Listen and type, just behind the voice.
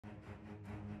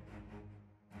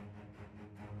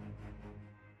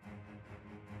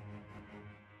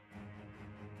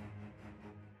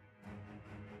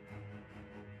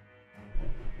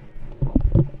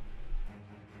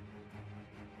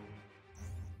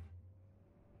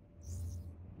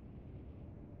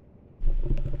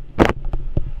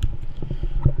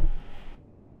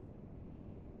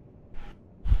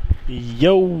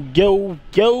Yo, yo,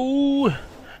 yo!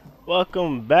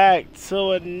 Welcome back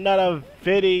to another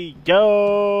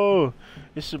video.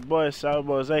 It's your boy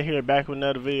Savageboiiza here, back with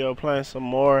another video, playing some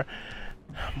more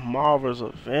Marvel's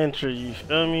Avengers. You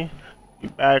feel me? We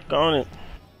back on it.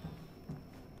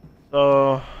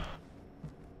 So,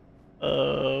 what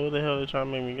the hell are they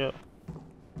trying to make me go?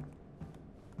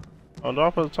 Oh, do I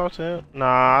supposed to talk to him?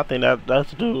 Nah, I think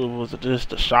that's the dude was just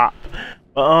the shop.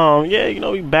 But yeah, you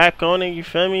know, we back on it. You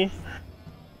feel me?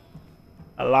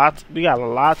 We got a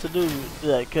lot to do,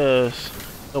 like, cause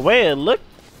the way it looked,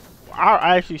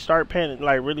 I actually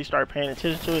really start paying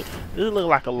attention to it. This look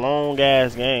like a long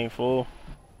ass game, fool.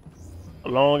 A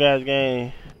long ass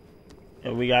game,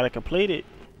 and we gotta complete it.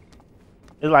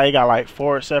 It's like it got like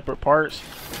 4 separate parts,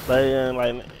 but then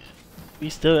like we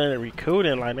still in the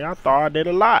recruiting. Like, I thought I did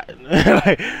a lot.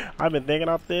 Like, I've been thinking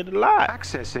I did a lot.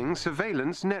 Accessing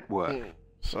surveillance network.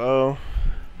 So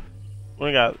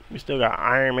we still got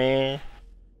Iron Man.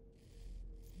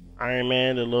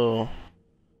 The little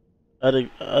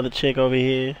other chick over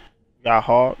here. Got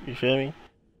Hawk, you feel me?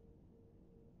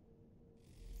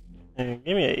 And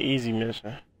give me an easy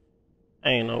mission.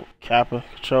 Ain't no Kappa.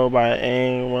 Controlled by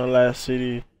AIM, one last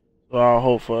city. So I'll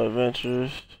hope for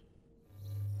adventures.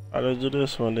 Alright, let's do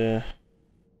this one then.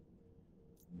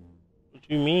 What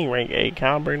you mean rank 8? Can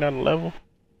I bring down the level?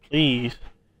 Please.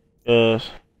 Cause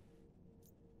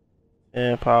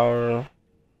 10 power.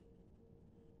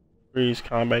 Increase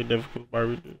combat difficulty by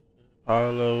reducing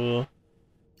power level.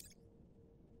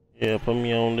 Yeah, put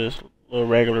me on this little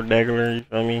regular, you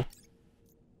feel me?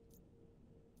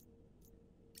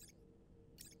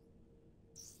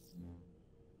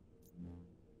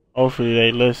 Hopefully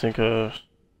they listen, cause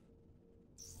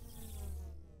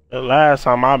the last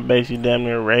time I basically damn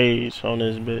near raged on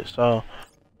this bitch, so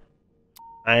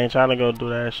I ain't trying to go do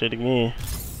that shit again.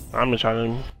 I'm just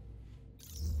trying to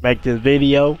make this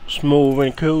video smooth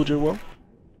and cool.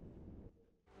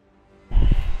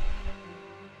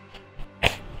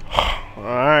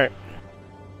 Alright.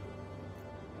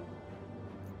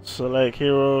 Select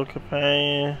hero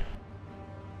companion.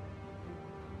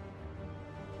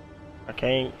 I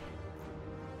can't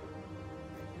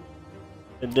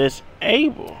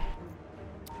disable.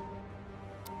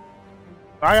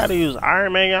 I gotta use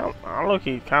Iron Man. I look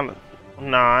kinda.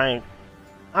 Nah, I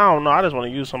don't know. I just want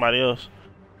to use somebody else.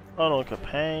 Hold on,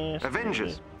 companions.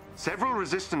 Avengers. Several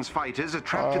resistance fighters are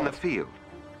trapped in the field.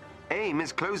 AIM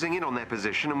is closing in on their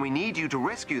position, and we need you to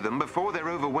rescue them before they're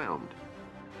overwhelmed.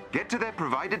 Get to their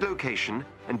provided location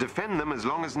and defend them as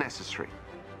long as necessary.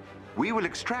 We will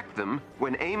extract them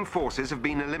when AIM forces have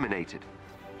been eliminated.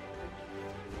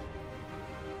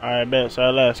 Alright, bet. Say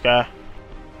less, guy.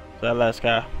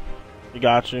 We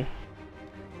got you.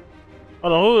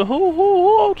 Hold on, who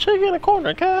old chick in the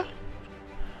corner, guy?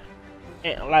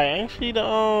 Ain't she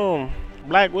the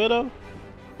Black Widow?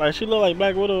 Like, she look like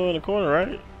Black Widow in the corner,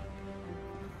 right?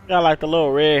 Got like the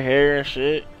little red hair and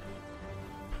shit.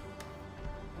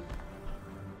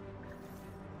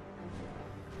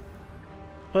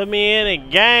 Put me in a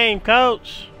game,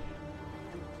 coach.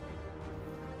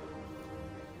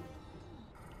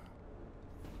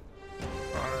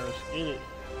 Alright, let's get it.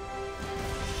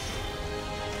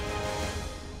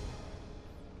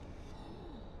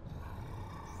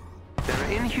 There are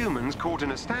Inhumans caught in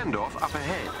a standoff up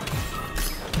ahead.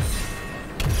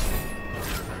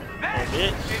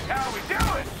 This is how we do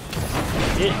it!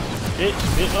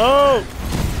 Bitch. Oh!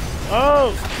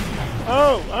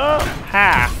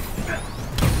 Ha!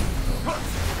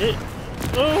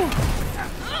 Oh!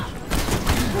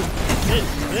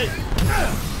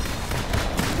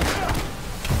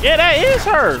 Yeah, that is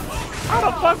her! How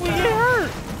the fuck we get her?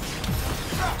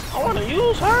 I wanna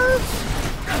use her!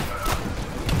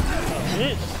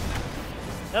 Bitch.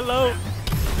 Hello.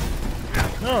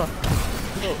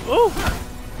 Ooh.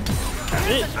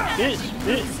 Bitch.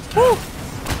 Woo.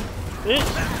 Bitch.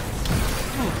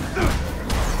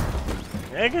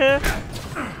 Nigga.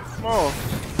 Come on.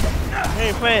 You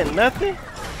ain't playing nothing?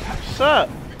 What's up?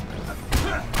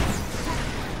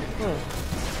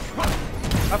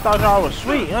 I thought y'all was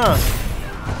sweet, huh?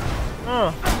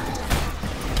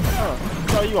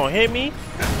 So you gonna hit me?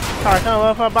 Try to come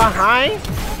up from behind?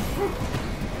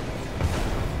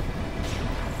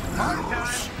 Come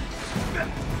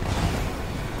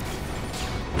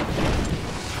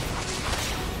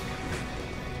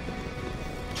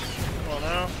on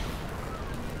now.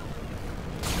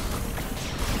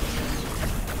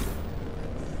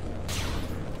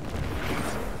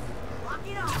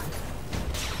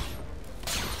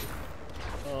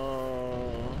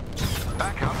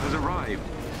 Backup has arrived.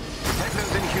 Protect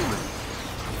those Inhumans.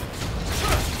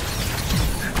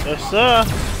 Yes, sir.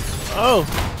 Oh.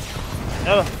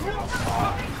 Oh.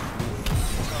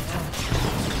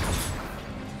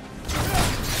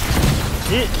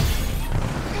 Hit.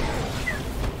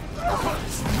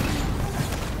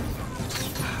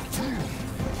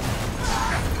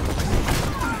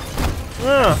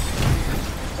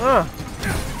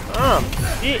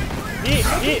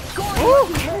 Hit. Woo.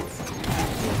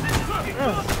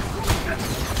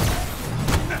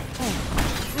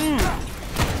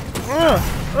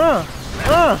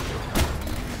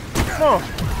 Come on.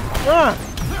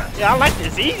 Yeah, I like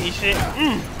this easy shit.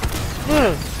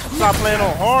 Stop playing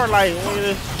on hard, like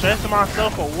just stressing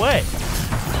myself or what?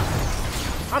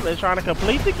 I'm just trying to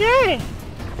complete the game.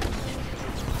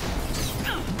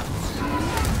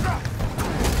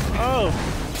 Oh.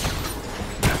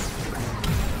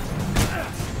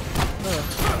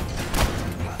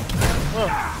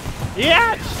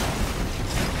 Yeah.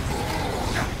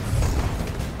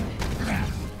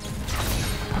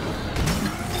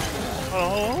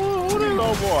 Oh, who this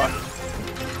little boy?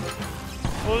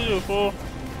 Who you, fool?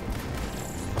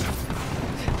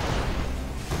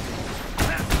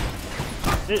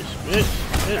 Bitch.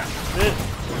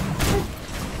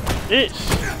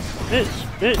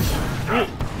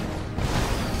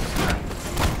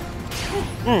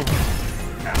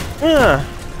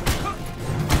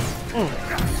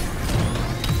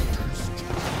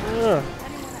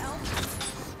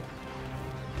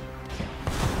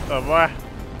 Oh boy.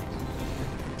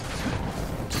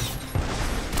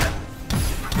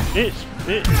 Bitch.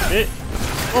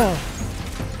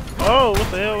 Oh, what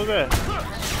the hell was that?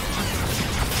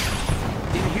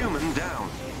 Inhuman down.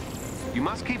 You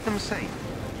must keep them safe.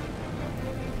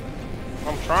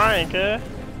 I'm trying, cuz.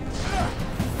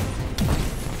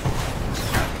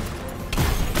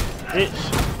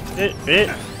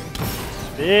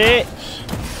 Bitch.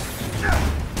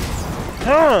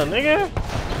 Come on, nigga.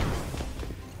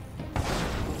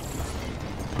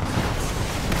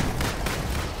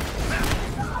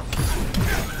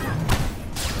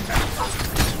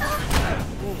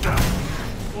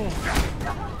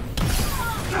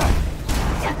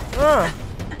 Oh,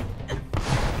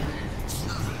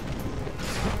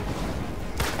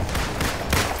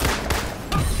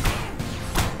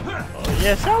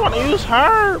 yes, I want to use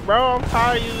her, bro. I'm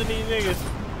tired of using these niggas.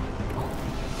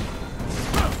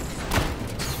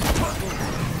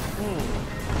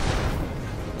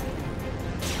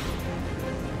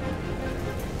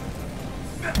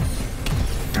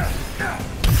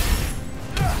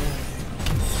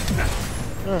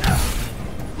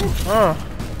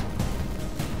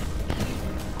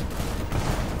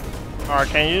 Alright,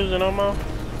 can't use it no more.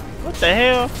 What the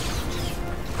hell?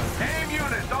 Aim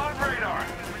units on radar.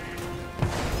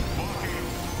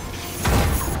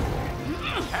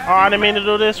 Oh, I didn't mean to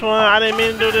do this one.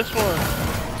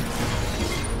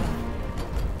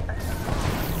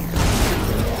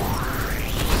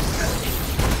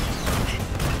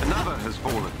 Another has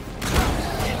fallen.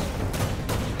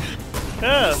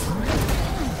 Yeah.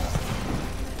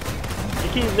 You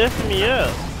keep lifting me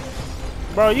up.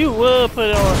 Bro, you would put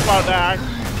it on a spot that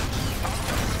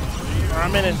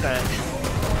I'm in this thing.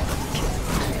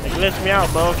 It glitched me out,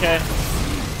 bro, okay.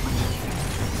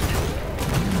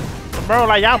 But bro,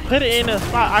 like y'all put it in a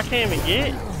spot I can't even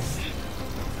get.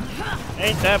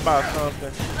 Ain't that about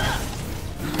something?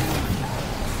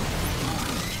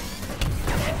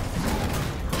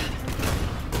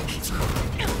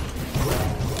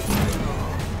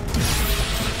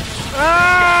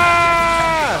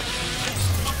 Ah!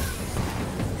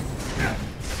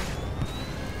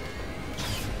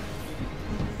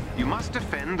 You must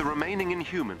defend the remaining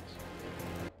Inhumans.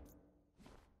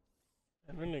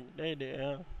 They did,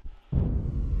 huh?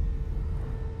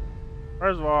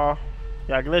 First of all,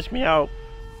 y'all glitched me out.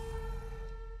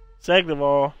 Second of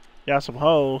all, y'all some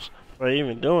hoes for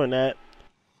even doing that.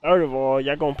 Third of all,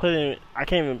 y'all gonna put in. I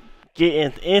can't even get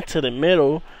into the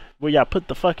middle where y'all put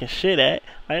the fucking shit at.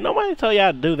 Like nobody told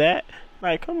y'all to do that.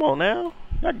 Like, come on now,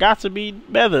 y'all got to be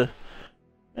better.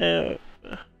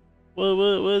 What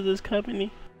is this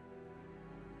company?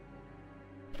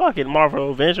 Fucking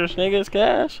Marvel Avengers, niggas,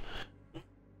 cash.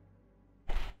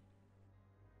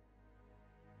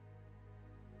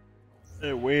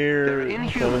 They're weird. There are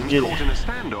Inhumans caught in a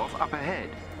standoff up ahead.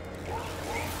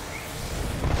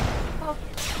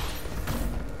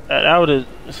 That would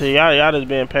see y'all just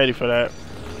being petty for that.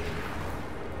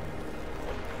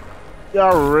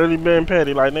 Y'all really being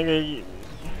petty, like nigga.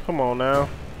 Come on now,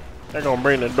 they're gonna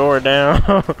bring the door down.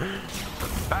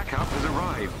 Backup has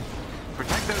arrived.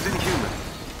 Protect those Inhumans.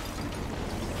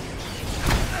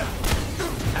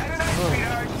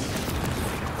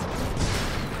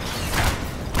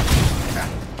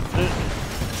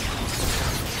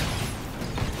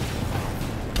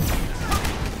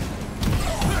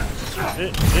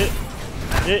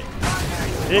 Hit.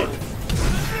 Hit.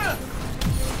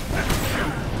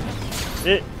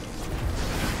 Hit.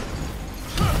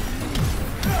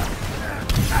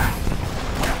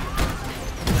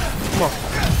 Come on.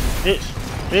 Bitch.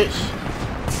 Bitch.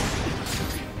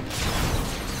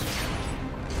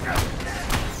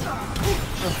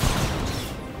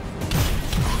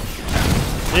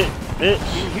 Hit. Bitch.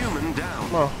 Inhuman down.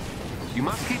 Come on. You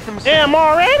must keep them safe. Damn,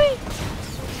 already?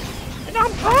 And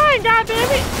I'm trying,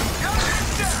 goddammit.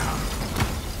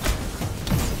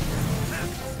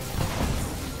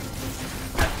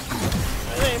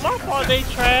 It ain't my fault they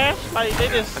trash. Like, they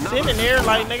just sitting there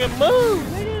like, nigga, move,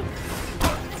 nigga.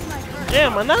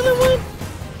 Damn, another one?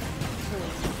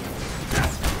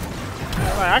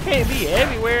 Like, I can't be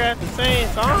everywhere at the same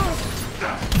time.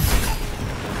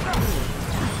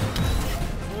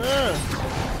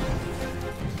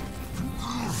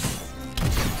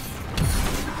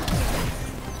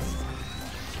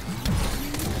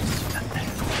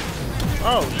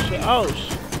 Oh shit, oh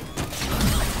shit.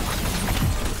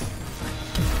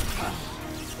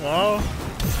 Oh.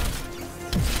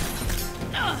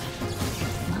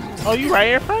 Oh, you right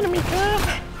here in front of me, cuz.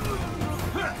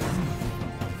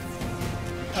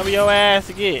 Cover your ass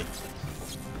to get.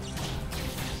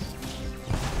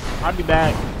 I'll be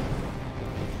back.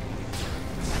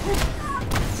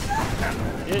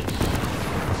 Bitch.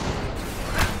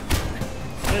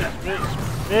 Bitch, bitch,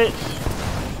 bitch.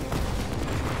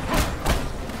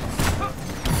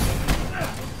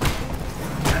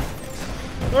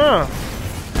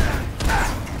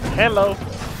 Hello.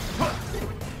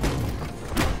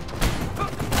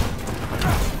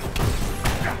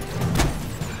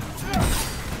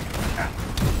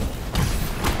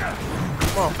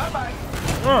 Come on. Bye-bye.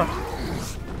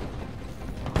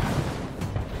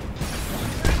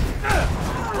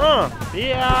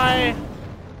 B.I.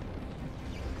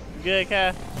 Good,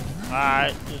 cat?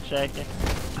 Alright, just checking.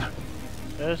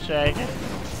 Just checking.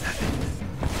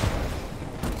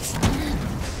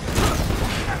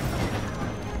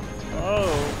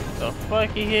 Oh, the fuck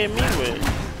he hit me with?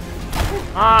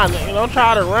 Ah, nigga, don't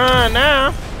try to run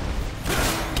now.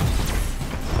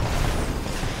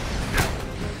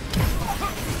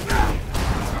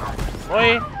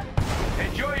 Boy.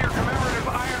 Enjoy your commemorative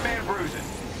Iron Man bruising.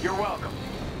 You're welcome.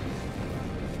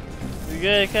 You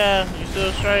good, Cal? You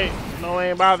still straight? No one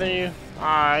ain't bothering you?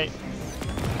 Alright.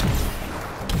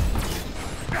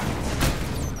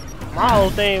 My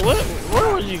whole thing,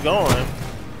 where was you going?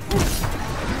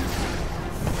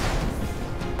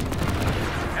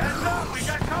 Heads up, we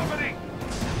got company.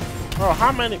 Bro,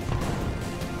 how many?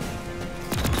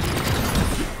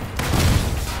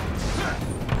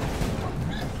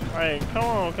 Alright, come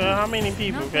on, Cal. How many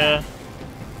people, Cal?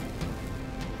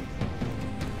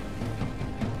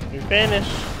 We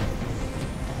finished.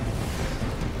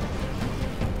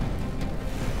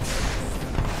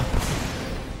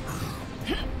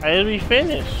 Hey, we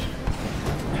finished.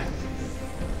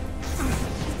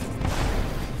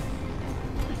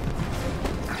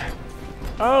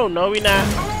 Oh no, we not.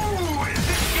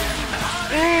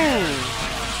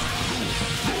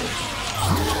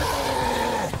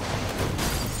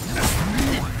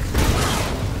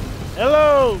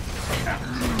 Hello.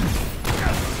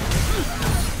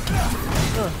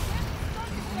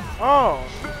 Oh.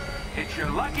 It's your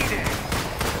lucky day.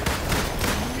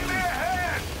 Give me a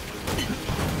hand.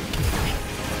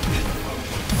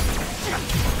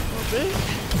 Oh, bitch.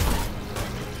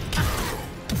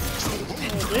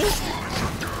 Oh, bitch.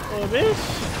 Oh, bitch.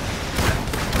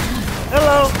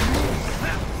 Hello.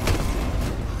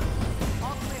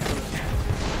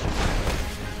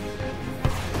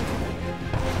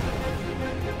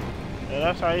 Yeah,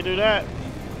 that's how you do that.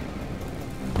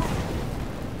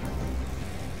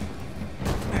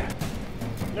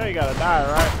 You know you gotta die,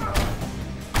 right?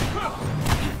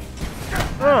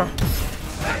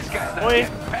 Wait.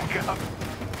 Back up.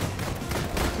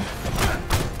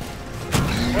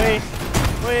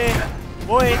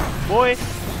 Boy.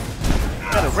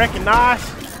 Gotta recognize.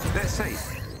 They're safe.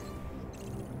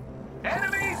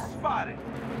 Enemy spotted.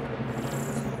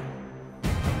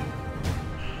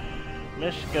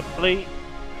 Mission complete.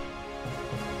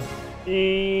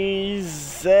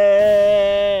 Easy.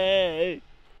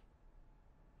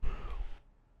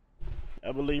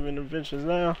 I believe in adventures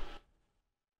now.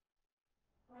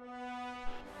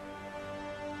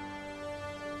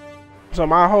 So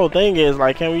my whole thing is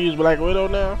like, can we use Black Widow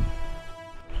now?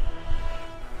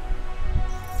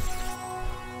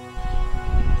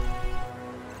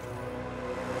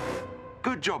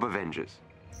 Good job, Avengers.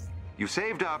 You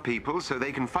saved our people so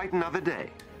they can fight another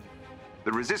day.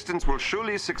 The Resistance will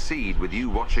surely succeed with you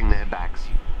watching their backs.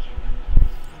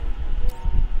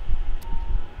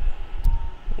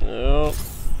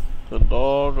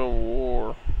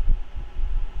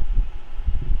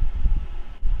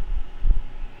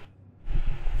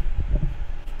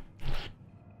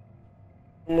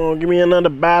 on, give me another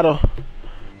battle.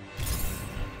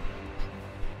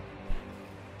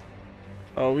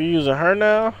 Oh, we using her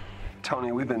now?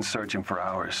 Tony, we've been searching for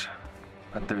hours,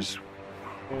 but there's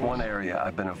one area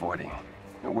I've been avoiding.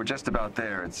 We're just about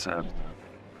there. It's a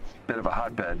bit of a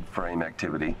hotbed for AIM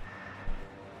activity.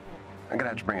 I'm gonna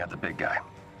have to bring out the big guy.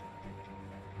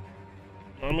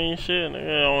 I mean, shit,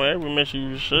 nigga, on every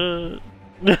mission you should.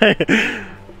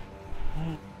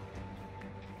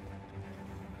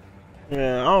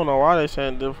 Yeah, I don't know why they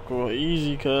saying difficult,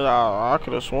 easy, cause I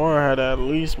could have sworn I had at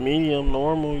least medium,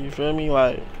 normal. You feel me?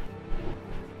 Like,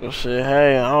 well, shit.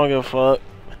 Hey, I don't give a fuck.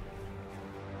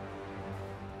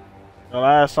 The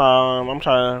last time I'm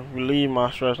trying to relieve my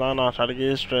stress, I know I try to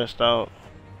get stressed out.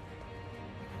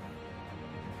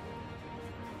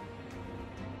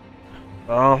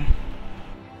 I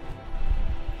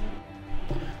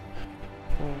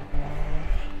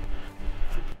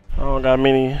don't got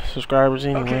many subscribers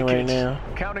anyway right now.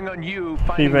 Counting on you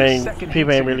finding the second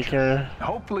People ain't really signature. caring.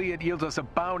 Hopefully it yields us a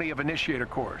bounty of initiator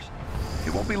cores.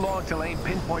 It won't be long till AIM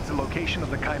pinpoints the location of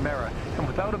the Chimera, and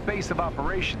without a base of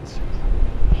operations,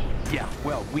 yeah,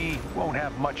 well, we won't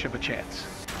have much of a chance.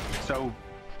 So,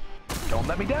 don't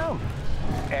let me down.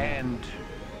 And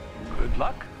good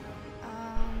luck.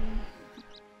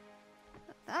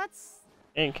 That's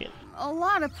Inking. a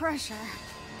lot of pressure.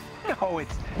 Oh,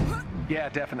 it's... yeah,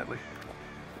 definitely.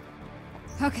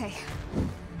 Okay.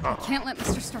 I can't let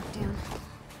Mr. Stark down.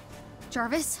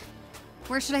 Jarvis,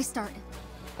 where should I start?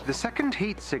 The second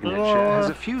heat signature has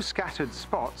a few scattered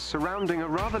spots surrounding a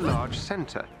rather large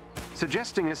center,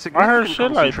 suggesting a significant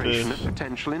shit like concentration this. of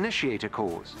potential initiator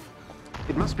cores.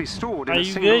 It must be stored in Are a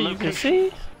you single good? You location.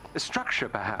 can see? A structure,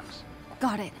 perhaps.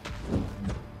 Got it.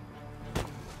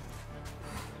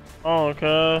 Oh,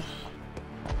 cuz.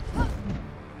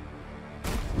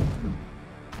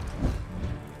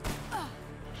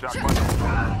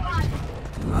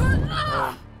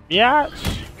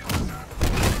 Biatch.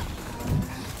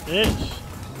 Bitch.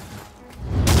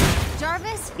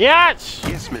 Jarvis, Biatch.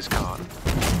 Yes, Miss Khan.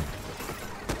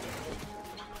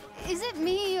 is it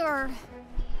me or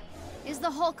is the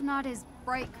Hulk not his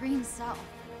bright green self?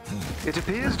 It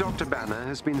appears Dr. Banner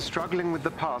has been struggling with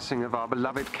the passing of our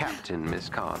beloved captain, Miss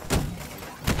Khan.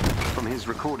 From his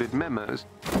recorded memos,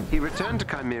 he returned to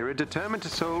Chimera determined to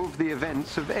solve the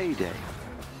events of A-Day,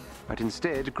 but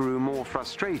instead grew more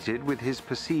frustrated with his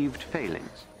perceived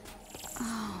failings.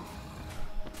 Oh,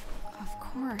 of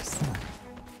course.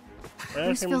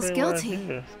 Bruce feels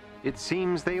guilty. It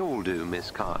seems they all do,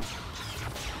 Miss Khan.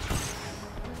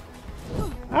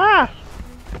 Ah!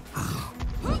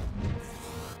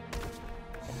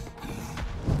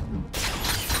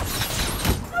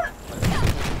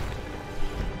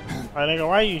 Alright, nigga,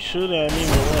 why you shooting at me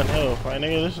with one health? Like,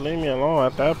 nigga, just leave me alone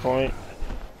at that point.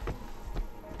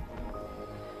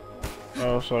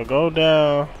 Oh, so go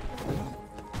down.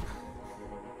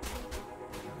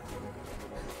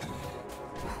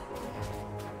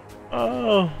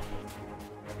 Oh.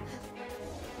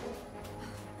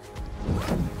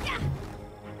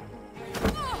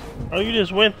 Oh, you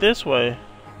just went this way.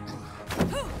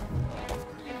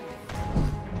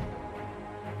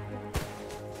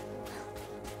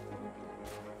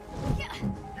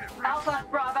 Alpha,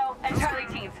 Bravo, and Charlie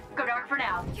teams. Go dark for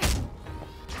now.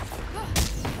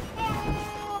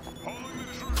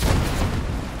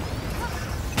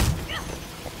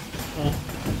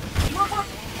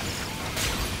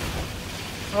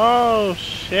 Oh,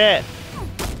 shit.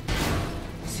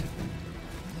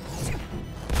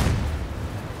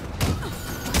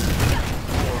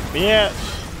 Bitch.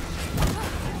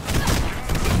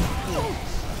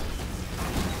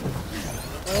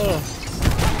 Oh.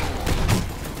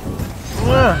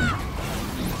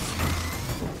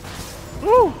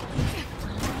 Woo.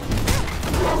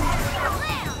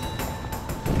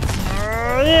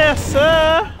 Yes,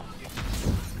 sir.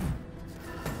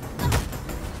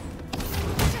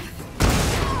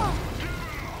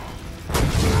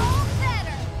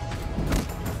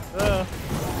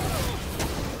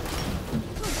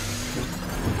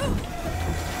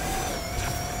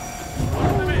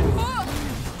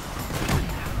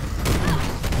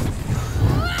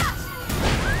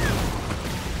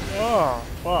 Oh,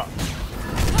 fuck.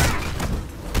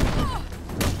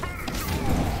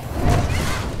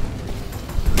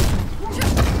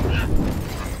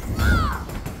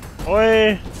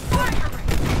 Oi.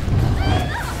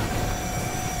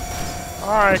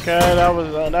 Alright, guys,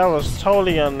 that was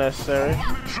totally unnecessary.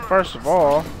 First of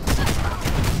all,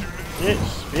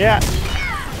 yeah.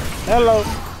 Hello.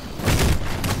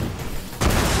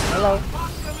 Hello.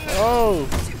 Oh.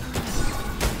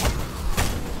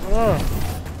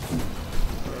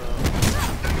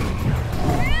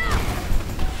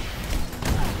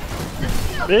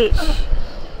 Bitch.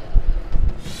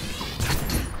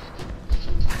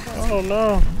 Oh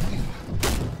no.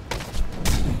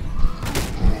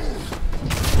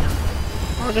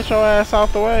 Oh, get your ass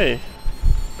out the way.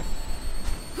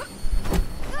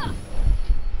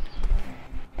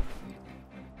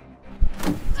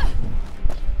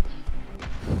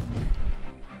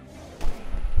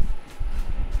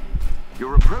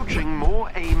 You're approaching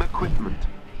more AIM equipment.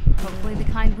 Hopefully the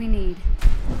kind we need.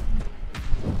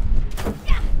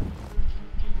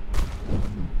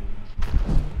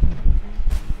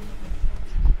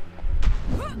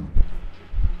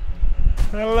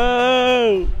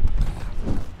 Hello.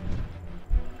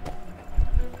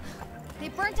 They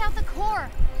burnt out the core.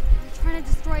 They're trying to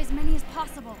destroy as many as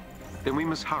possible. Then we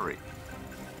must hurry.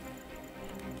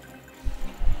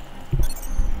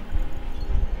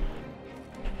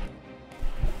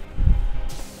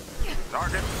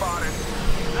 Target spotted.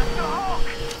 That's the Hulk!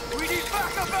 We need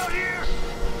backup out here!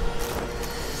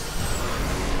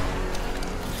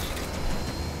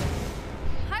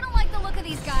 I don't like the look of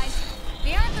these guys.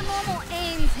 They aren't the normal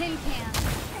AIM tin cans.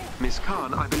 Miss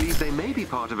Khan, I believe they may be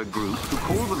part of a group who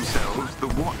call themselves the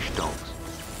Watchdogs.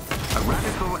 A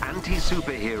radical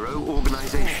anti-superhero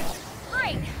organization.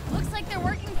 Great! Looks like they're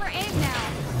working for AIM now.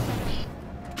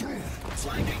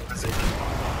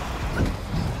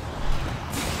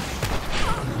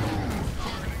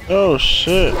 Oh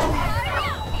shit.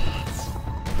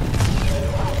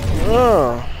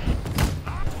 Oh.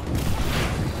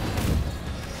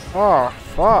 Oh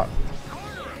fuck.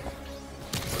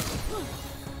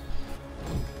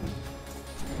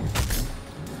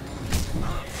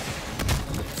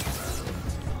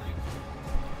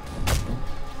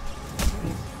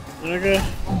 Nigga.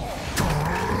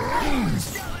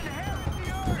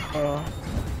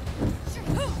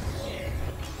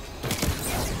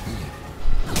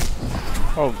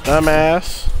 Oh,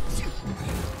 dumbass.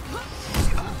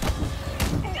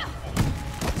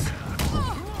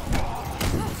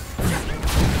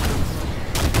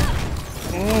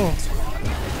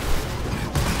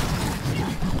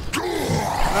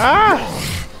 Ah!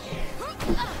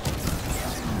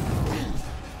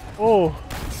 Oh.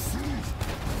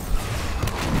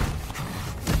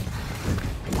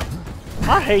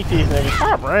 I hate these niggas.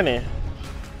 Stop running.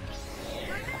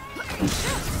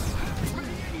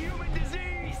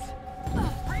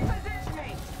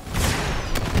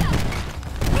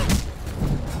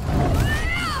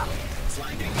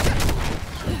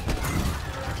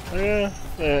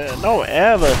 No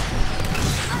ever.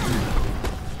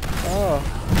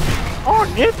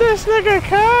 Oh, get this nigga,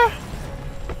 Kai.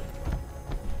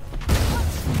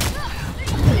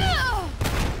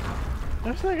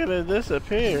 This nigga done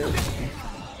disappeared.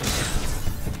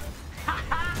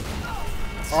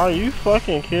 Are you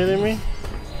fucking kidding me?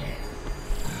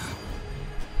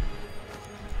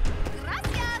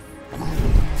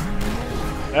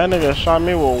 That nigga shot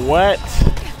me with what?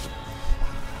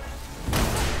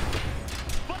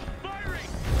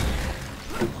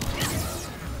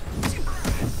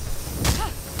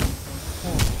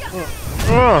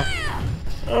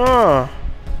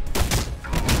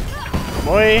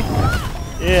 Boy.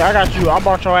 Yeah, I got you. I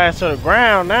brought your ass to the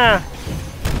ground now.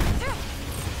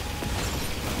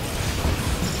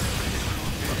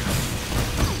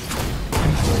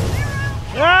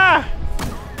 Yeah.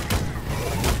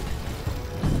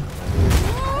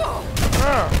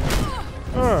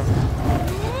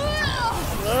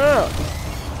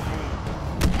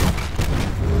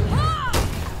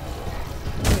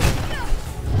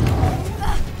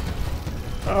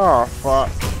 Oh fuck.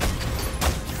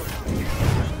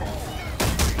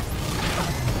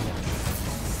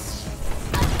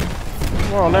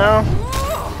 Come on now.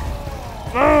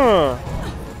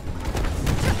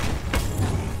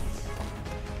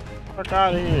 Fuck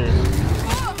out of here.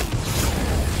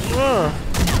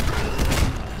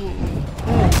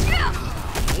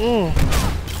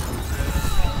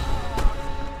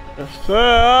 Yes,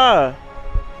 sir.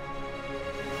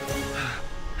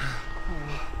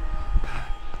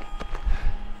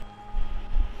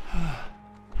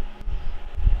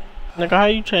 Nigga, how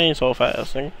you change so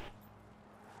fast, nigga?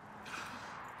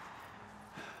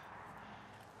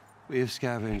 We have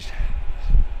scavenged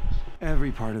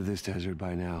every part of this desert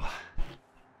by now.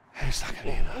 It's not gonna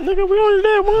be enough. Nigga, we only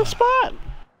did one spot.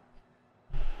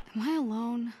 Am I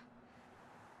alone?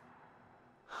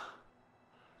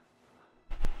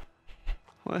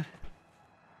 What?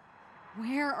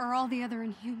 Where are all the other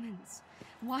Inhumans?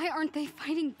 Why aren't they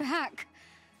fighting back?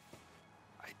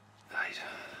 I've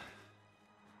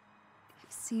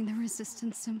seen the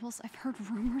resistance symbols. I've heard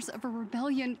rumors of a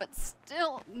rebellion, but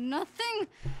still nothing.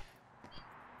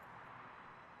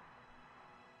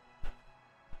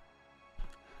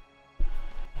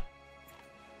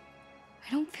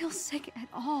 I don't feel sick at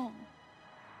all.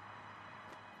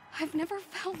 I've never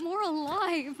felt more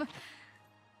alive.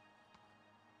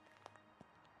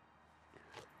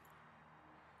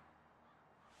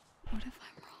 What if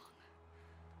I'm wrong?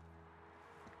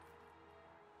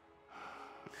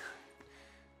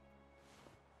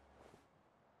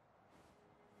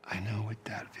 I know what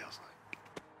Dad feels like.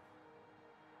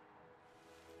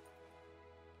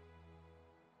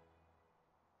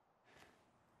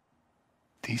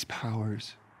 These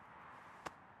powers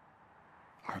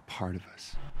are a part of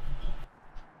us.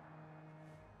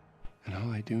 And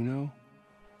all I do know,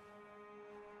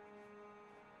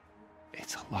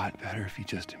 it's a lot better if you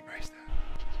just embrace that.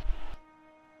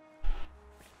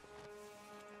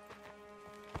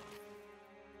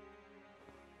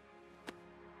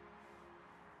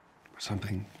 Or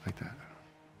something like that.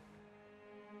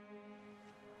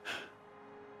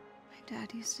 My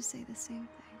dad used to say the same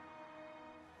thing.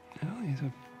 Well, he's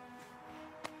a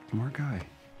smart guy.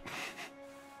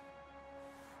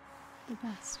 The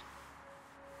best.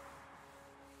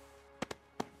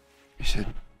 You should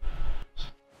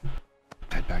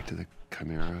head back to the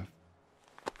Chimera.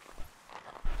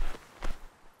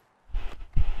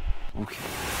 Okay.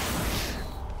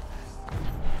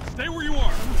 Stay where you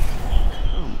are.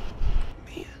 Oh,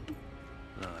 man.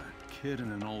 A kid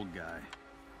and an old guy.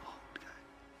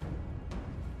 All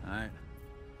right.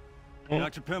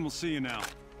 Dr. Pym will see you now.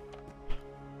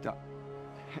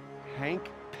 Hank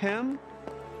Pym?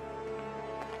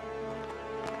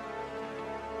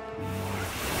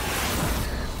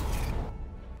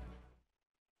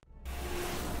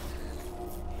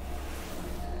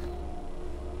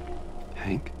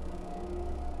 Hank?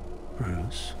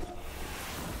 Bruce,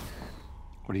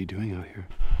 What are you doing out here?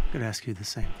 I could ask you the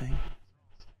same thing.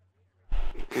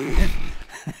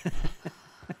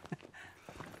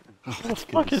 Oh, What the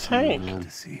fuck is Hank? Good to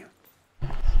see you.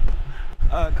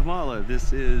 Kamala,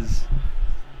 this is...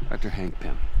 Dr. Hank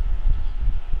Pym.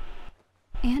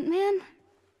 Ant-Man?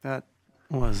 That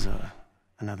was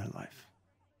another life.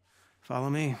 Follow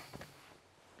me.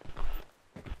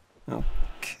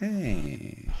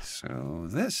 Okay, so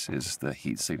this is the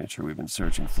heat signature we've been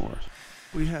searching for.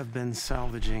 We have been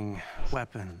salvaging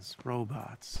weapons,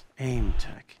 robots, aim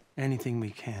tech, anything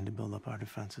we can to build up our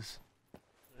defenses.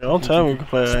 Don't tell me we can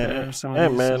play Spare some of these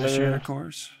Ant-Man. initiator nigga.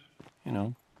 cores? You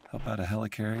know, help out a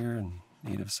helicarrier in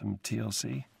need of some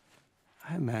TLC.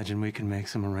 I imagine we can make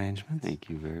some arrangements. Thank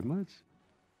you very much.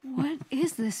 What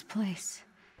is this place?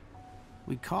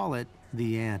 We call it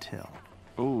the Anthill.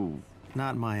 Oh,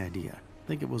 Not my idea. I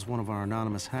think it was one of our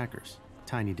anonymous hackers,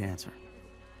 Tiny Dancer.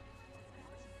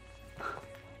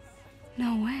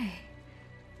 No way.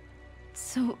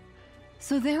 So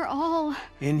they're all...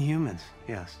 Inhumans,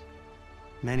 yes.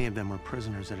 Many of them were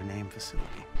prisoners at an AIM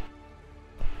facility.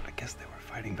 I guess they were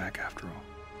fighting back after all.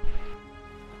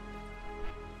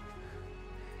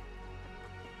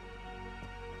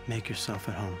 Make yourself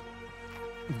at home.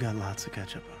 We've got lots to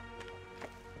catch up on.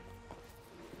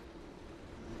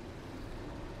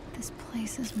 This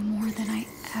place is more than I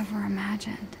ever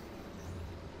imagined.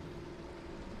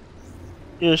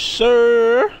 Yes,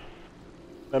 sir.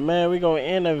 But man, we gonna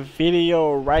end the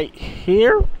video right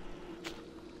here.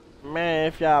 Man,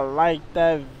 if y'all like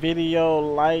that video,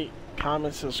 like,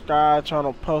 comment, subscribe, turn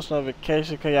on post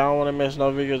notifications, cause y'all don't wanna miss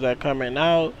no videos that coming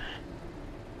out.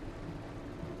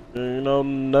 You know,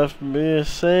 enough being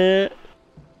said.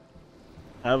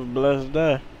 Have a blessed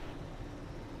day.